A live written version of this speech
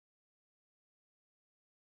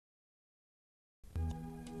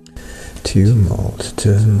tumult,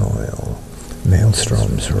 turmoil,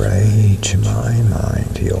 maelstroms rage, my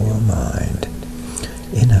mind, your mind,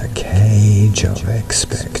 in a cage of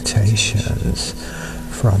expectations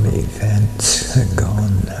from events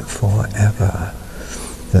gone forever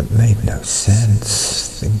that made no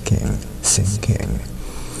sense, thinking, sinking,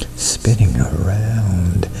 spinning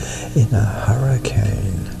around in a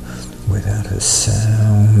hurricane without a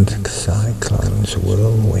sound, cyclones,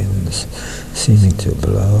 whirlwinds seeming to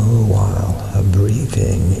blow while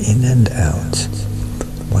breathing in and out.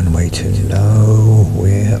 One way to know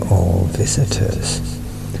we're all visitors.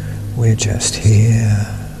 We're just here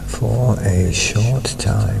for a short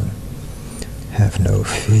time. Have no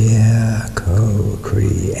fear,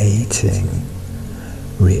 co-creating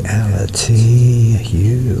reality.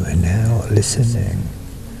 You now listening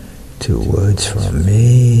to words from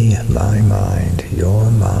me, my mind, your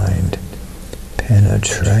mind,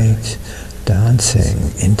 penetrate,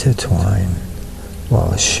 dancing, intertwine,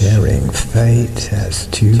 while sharing fate as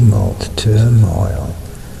tumult, turmoil,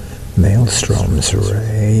 maelstroms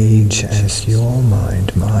rage as your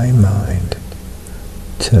mind, my mind.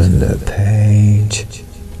 Turn the page,